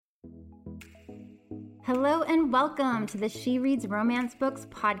Hello and welcome to the She Reads Romance Books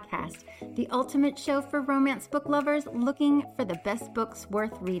podcast, the ultimate show for romance book lovers looking for the best books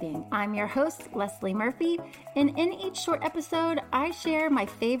worth reading. I'm your host, Leslie Murphy, and in each short episode, I share my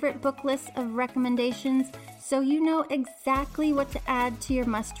favorite book list of recommendations so you know exactly what to add to your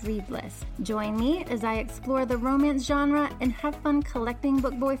must-read list. Join me as I explore the romance genre and have fun collecting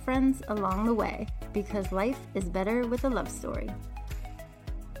book boyfriends along the way, because life is better with a love story.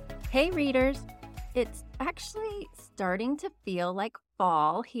 Hey readers! It's actually starting to feel like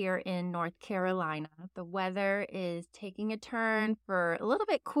fall here in North Carolina. The weather is taking a turn for a little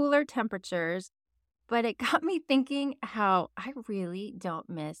bit cooler temperatures, but it got me thinking how I really don't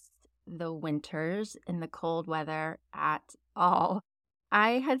miss the winters and the cold weather at all.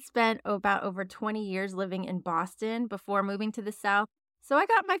 I had spent about over 20 years living in Boston before moving to the South, so I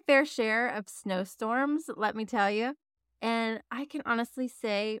got my fair share of snowstorms, let me tell you. And I can honestly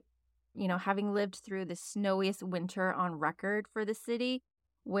say, having lived through the snowiest winter on record for the city,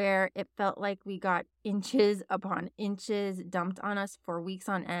 where it felt like we got inches upon inches dumped on us for weeks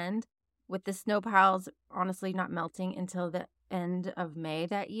on end, with the snow piles honestly not melting until the end of May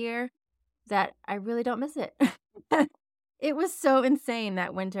that year, that I really don't miss it. It was so insane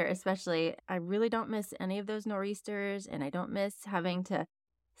that winter, especially. I really don't miss any of those nor'easters, and I don't miss having to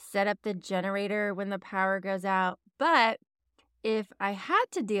set up the generator when the power goes out. But if I had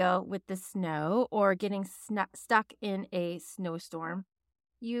to deal with the snow or getting stuck in a snowstorm,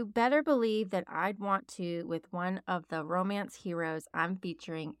 you better believe that I'd want to with one of the romance heroes I'm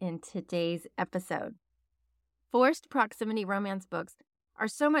featuring in today's episode. Forced proximity romance books are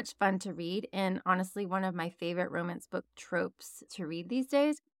so much fun to read, and honestly one of my favorite romance book tropes to read these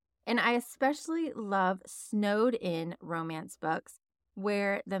days. And I especially love snowed-in romance books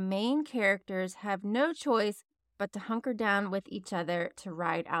where the main characters have no choice but to hunker down with each other to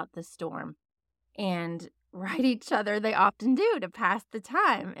ride out the storm. And ride each other they often do to pass the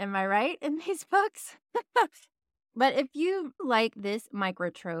time. Am I right in these books? But if you like this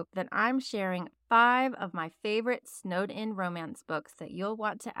microtrope, then I'm sharing 5 of my favorite snowed-in romance books that you'll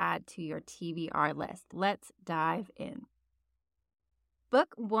want to add to your TBR list. Let's dive in.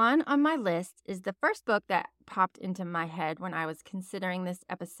 Book 1 on my list is the first book that popped into my head when I was considering this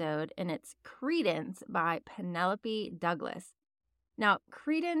episode, and it's Credence by Penelope Douglas. Now,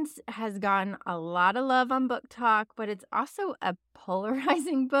 Credence has gotten a lot of love on Book Talk, but it's also a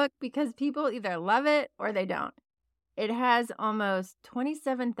polarizing book because people either love it or they don't. It has almost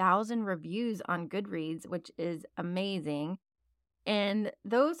 27,000 reviews on Goodreads, which is amazing. And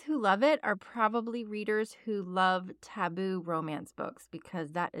those who love it are probably readers who love taboo romance books,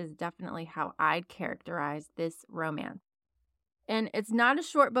 because that is definitely how I'd characterize this romance. And it's not a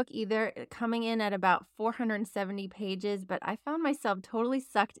short book either, coming in at about 470 pages, but I found myself totally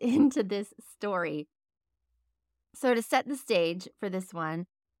sucked into this story. So to set the stage for this one,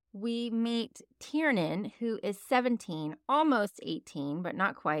 we meet Tiernan, who is 17, almost 18, but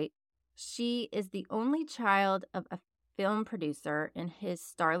not quite. She is the only child of a film producer and his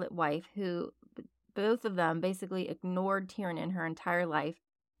starlet wife, who both of them basically ignored Tiernan her entire life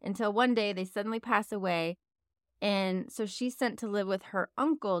until one day they suddenly pass away. And so she's sent to live with her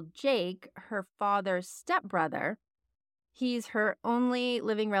uncle, Jake, her father's stepbrother. He's her only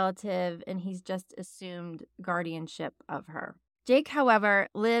living relative, and he's just assumed guardianship of her. Jake, however,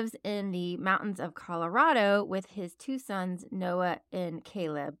 lives in the mountains of Colorado with his 2 sons, Noah and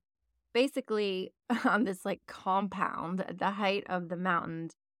Caleb, basically on this compound at the height of the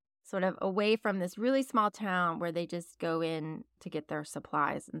mountains, sort of away from this really small town where they just go in to get their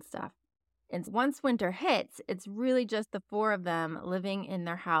supplies and stuff. And once winter hits, it's really just the 4 of them living in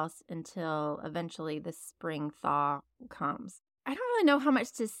their house until eventually the spring thaw comes. I don't really know how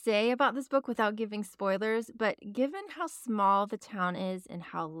much to say about this book without giving spoilers, but given how small the town is and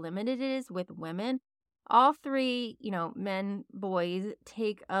how limited it is with women, all 3, men, boys,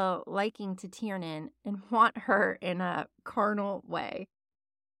 take a liking to Tiernan and want her in a carnal way.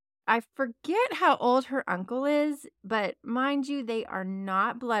 I forget how old her uncle is, but mind you, they are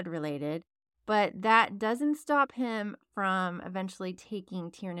not blood related. But that doesn't stop him from eventually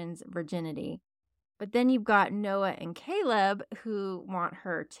taking Tiernan's virginity. But then you've got Noah and Caleb who want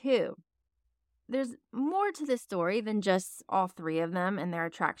her too. There's more to this story than just all 3 of them and their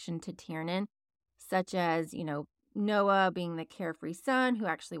attraction to Tiernan, such as, Noah being the carefree son who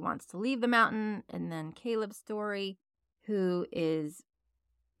actually wants to leave the mountain, and then Caleb's story, who is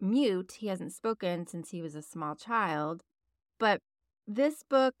mute. He hasn't spoken since he was a small child. But this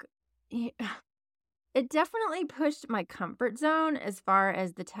book, it definitely pushed my comfort zone as far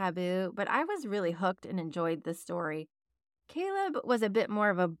as the taboo, but I was really hooked and enjoyed the story. Caleb was a bit more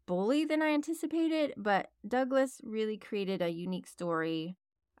of a bully than I anticipated, but Douglas really created a unique story.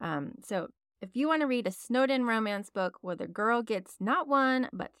 So if you want to read a snowed-in romance book where the girl gets not one,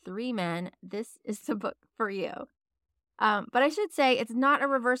 but 3 men, this is the book for you. But I should say it's not a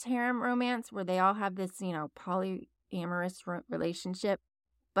reverse harem romance where they all have this, polyamorous relationship,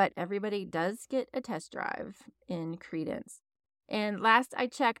 but everybody does get a test drive in Credence. And last I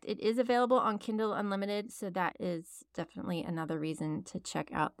checked, it is available on Kindle Unlimited, so that is definitely another reason to check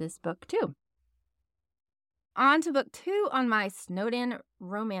out this book too. On to book 2 on my snowed-in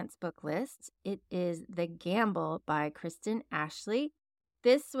romance book list. It is The Gamble by Kristen Ashley.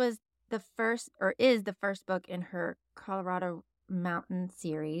 This was is the first book in her Colorado Mountain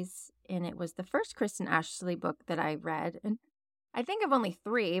series, and it was the first Kristen Ashley book that I read. And I think of only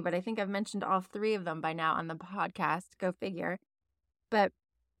 3, but I think I've mentioned all 3 of them by now on the podcast. Go figure. But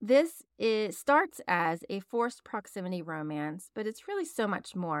this starts as a forced proximity romance, but it's really so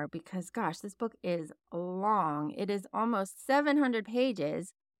much more because, gosh, this book is long. It is almost 700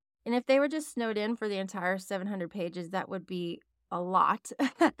 pages. And if they were just snowed in for the entire 700 pages, that would be a lot.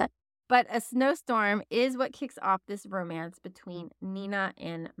 But a snowstorm is what kicks off this romance between Nina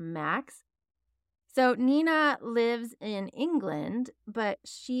and Max. So Nina lives in England, but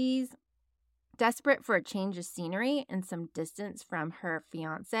she's desperate for a change of scenery and some distance from her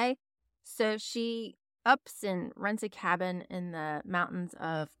fiance. So she ups and rents a cabin in the mountains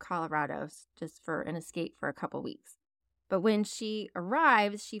of Colorado just for an escape for a couple weeks. But when she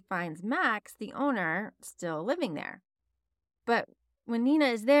arrives, she finds Max, the owner, still living there. But when Nina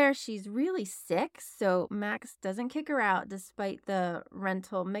is there, she's really sick, so Max doesn't kick her out despite the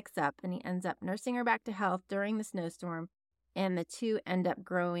rental mix-up, and he ends up nursing her back to health during the snowstorm. And the two end up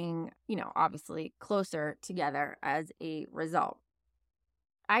growing, obviously closer together as a result.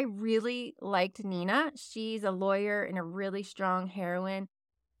 I really liked Nina. She's a lawyer and a really strong heroine.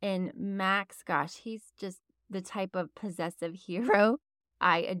 And Max, gosh, he's just the type of possessive hero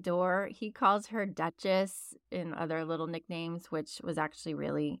I adore. He calls her Duchess and other little nicknames, which was actually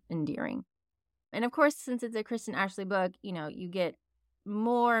really endearing. And of course, since it's a Kristen Ashley book, you get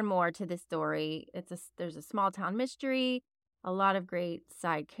more and more to this story. There's a small town mystery, a lot of great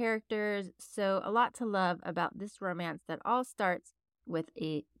side characters, so a lot to love about this romance that all starts with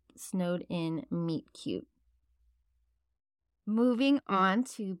a snowed-in meet-cute. Moving on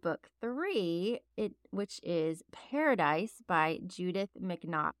to book 3, which is Paradise by Judith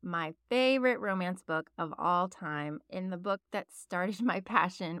McNaught, my favorite romance book of all time, and the book that started my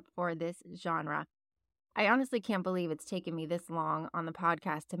passion for this genre. I honestly can't believe it's taken me this long on the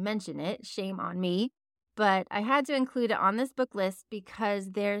podcast to mention it. Shame on me. But I had to include it on this book list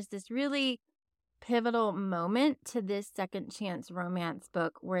because there's this really pivotal moment to this second chance romance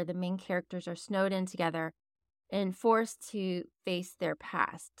book where the main characters are snowed in together and forced to face their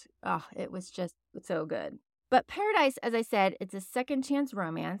past. Oh, it was just so good. But Paradise, as I said, it's a second chance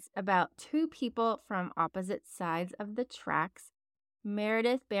romance about 2 people from opposite sides of the tracks.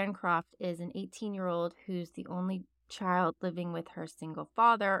 Meredith Bancroft is an 18-year-old who's the only child living with her single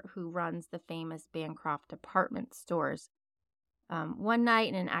father who runs the famous Bancroft department stores. One night,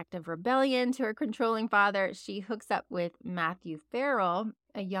 in an act of rebellion to her controlling father, she hooks up with Matthew Farrell,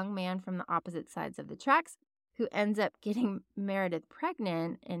 a young man from the opposite sides of the tracks, who ends up getting Meredith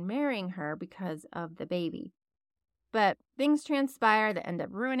pregnant and marrying her because of the baby. But things transpire that end up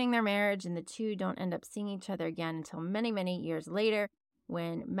ruining their marriage, and the two don't end up seeing each other again until many, many years later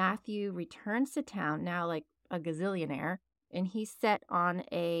when Matthew returns to town, now like a gazillionaire, and he's set on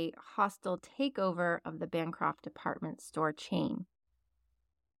a hostile takeover of the Bancroft department store chain.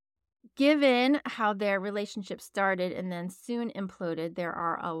 Given how their relationship started and then soon imploded, there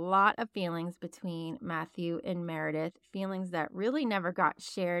are a lot of feelings between Matthew and Meredith, feelings that really never got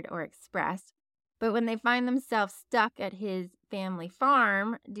shared or expressed. But when they find themselves stuck at his family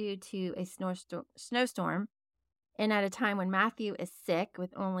farm due to a snowstorm, and at a time when Matthew is sick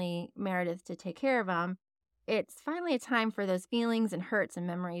with only Meredith to take care of him, it's finally a time for those feelings and hurts and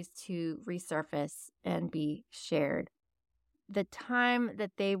memories to resurface and be shared. The time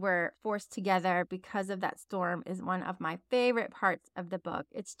that they were forced together because of that storm is one of my favorite parts of the book.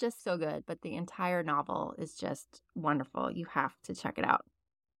 It's just so good, but the entire novel is just wonderful. You have to check it out.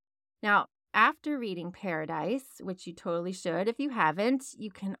 Now, after reading Paradise, which you totally should if you haven't, you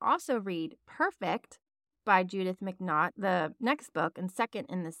can also read Perfect by Judith McNaught, the next book and second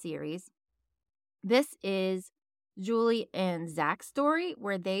in the series. This is Julie and Zach's story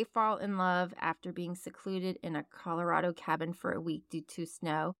where they fall in love after being secluded in a Colorado cabin for a week due to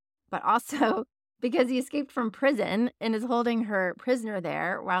snow, but also because he escaped from prison and is holding her prisoner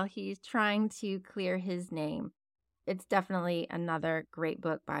there while he's trying to clear his name. it's definitely another great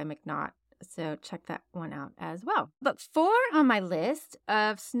book by McNaught. So check that one out as well. Book 4 on my list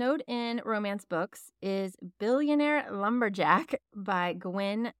of snowed-in romance books is Billionaire Lumberjack by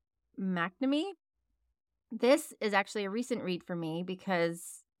Gwen McNamee. This is actually a recent read for me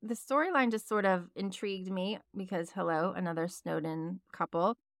because the storyline just sort of intrigued me because, hello, another snowed-in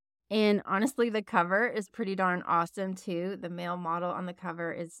couple. And honestly, the cover is pretty darn awesome, too. The male model on the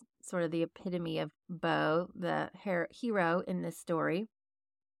cover is sort of the epitome of Beau, the hero in this story.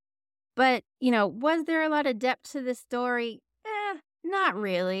 But, was there a lot of depth to this story? Not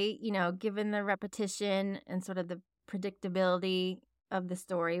really, given the repetition and sort of the predictability of the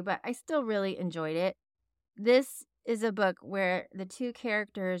story, but I still really enjoyed it. This is a book where the two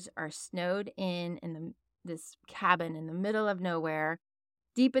characters are snowed in this cabin in the middle of nowhere,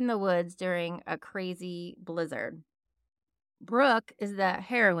 deep in the woods during a crazy blizzard. Brooke is the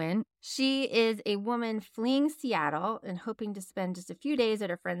heroine. She is a woman fleeing Seattle and hoping to spend just a few days at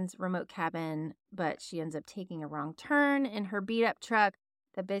her friend's remote cabin, but she ends up taking a wrong turn in her beat-up truck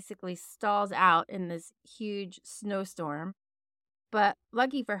that basically stalls out in this huge snowstorm. But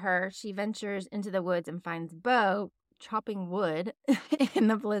lucky for her, she ventures into the woods and finds Beau chopping wood in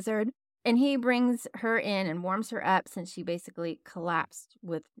the blizzard, and he brings her in and warms her up since she basically collapsed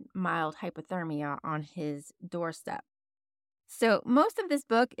with mild hypothermia on his doorstep. So most of this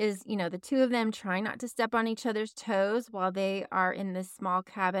book is, the two of them trying not to step on each other's toes while they are in this small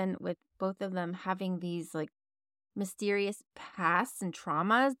cabin, with both of them having these like mysterious pasts and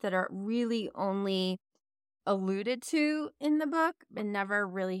traumas that are really only alluded to in the book and never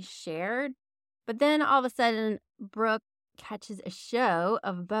really shared. But then all of a sudden, Brooke catches a show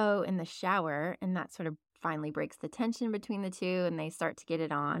of Beau in the shower, and that sort of finally breaks the tension between the two, and they start to get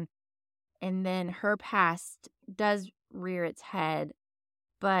it on. And then her past does rear its head,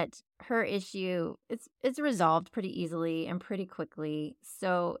 but her issue, it's resolved pretty easily and pretty quickly.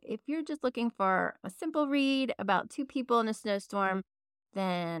 So if you're just looking for a simple read about two people in a snowstorm,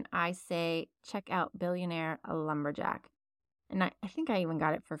 then I say check out Billionaire Lumberjack. And I think I even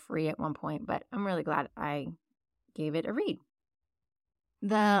got it for free at one point, but I'm really glad I gave it a read.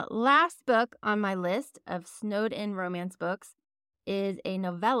 The last book on my list of snowed-in romance books is a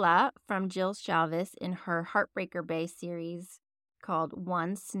novella from Jill Shalvis in her Heartbreaker Bay series called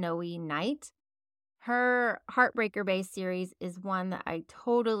One Snowy Night. Her Heartbreaker Bay series is one that I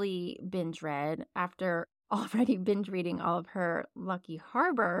totally binge read after already binge reading all of her Lucky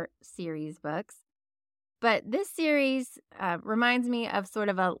Harbor series books. But this series reminds me of sort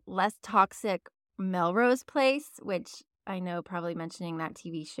of a less toxic Melrose Place, which I know probably mentioning that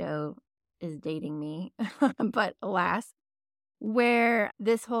TV show is dating me, but alas, where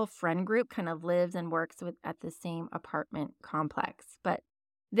this whole friend group kind of lives and works at the same apartment complex. But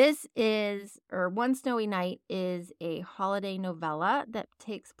this is, or One Snowy Night is a holiday novella that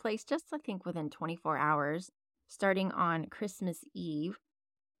takes place just, I think, within 24 hours, starting on Christmas Eve.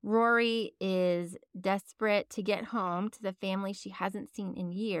 Rory is desperate to get home to the family she hasn't seen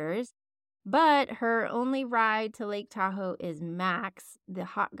in years, but her only ride to Lake Tahoe is Max, the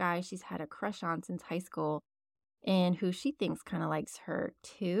hot guy she's had a crush on since high school, and who she thinks kind of likes her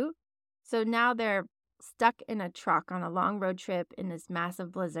too. So now they're stuck in a truck on a long road trip in this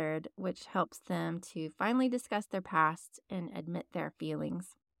massive blizzard, which helps them to finally discuss their past and admit their feelings.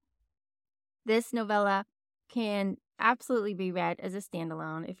 This novella can absolutely be read as a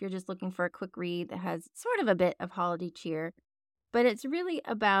standalone if you're just looking for a quick read that has sort of a bit of holiday cheer. But it's really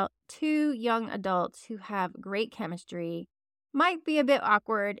about two young adults who have great chemistry, might be a bit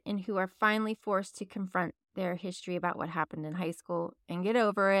awkward, and who are finally forced to confront their history about what happened in high school and get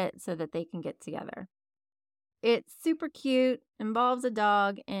over it so that they can get together. It's super cute, involves a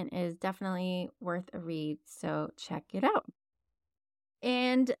dog, and is definitely worth a read, so check it out.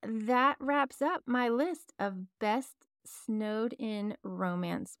 And that wraps up my list of best snowed-in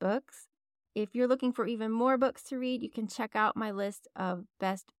romance books. If you're looking for even more books to read, you can check out my list of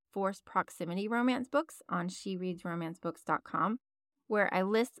best forced proximity romance books on shereadsromancebooks.com, where I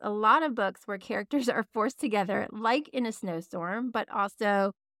list a lot of books where characters are forced together, like in a snowstorm, but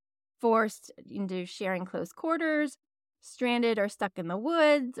also forced into sharing close quarters, stranded or stuck in the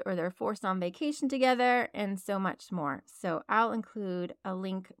woods, or they're forced on vacation together, and so much more. So I'll include a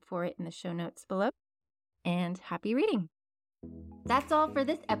link for it in the show notes below. And happy reading. That's all for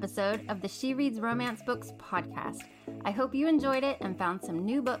this episode of the She Reads Romance Books podcast. I hope you enjoyed it and found some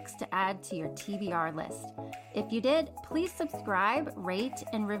new books to add to your TBR list. If you did, please subscribe, rate,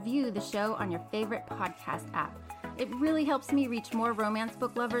 and review the show on your favorite podcast app. It really helps me reach more romance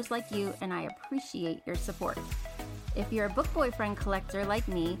book lovers like you, and I appreciate your support. If you're a book boyfriend collector like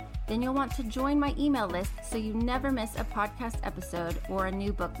me, Then you'll want to join my email list so you never miss a podcast episode or a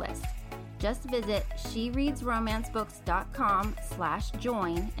new book list. Just visit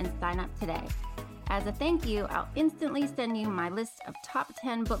shereadsromancebooks.com/join and sign up today. As a thank you, I'll instantly send you my list of top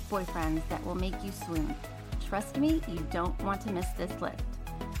 10 book boyfriends that will make you swoon. Trust me, you don't want to miss this list.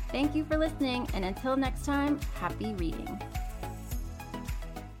 Thank you for listening, and until next time, happy reading.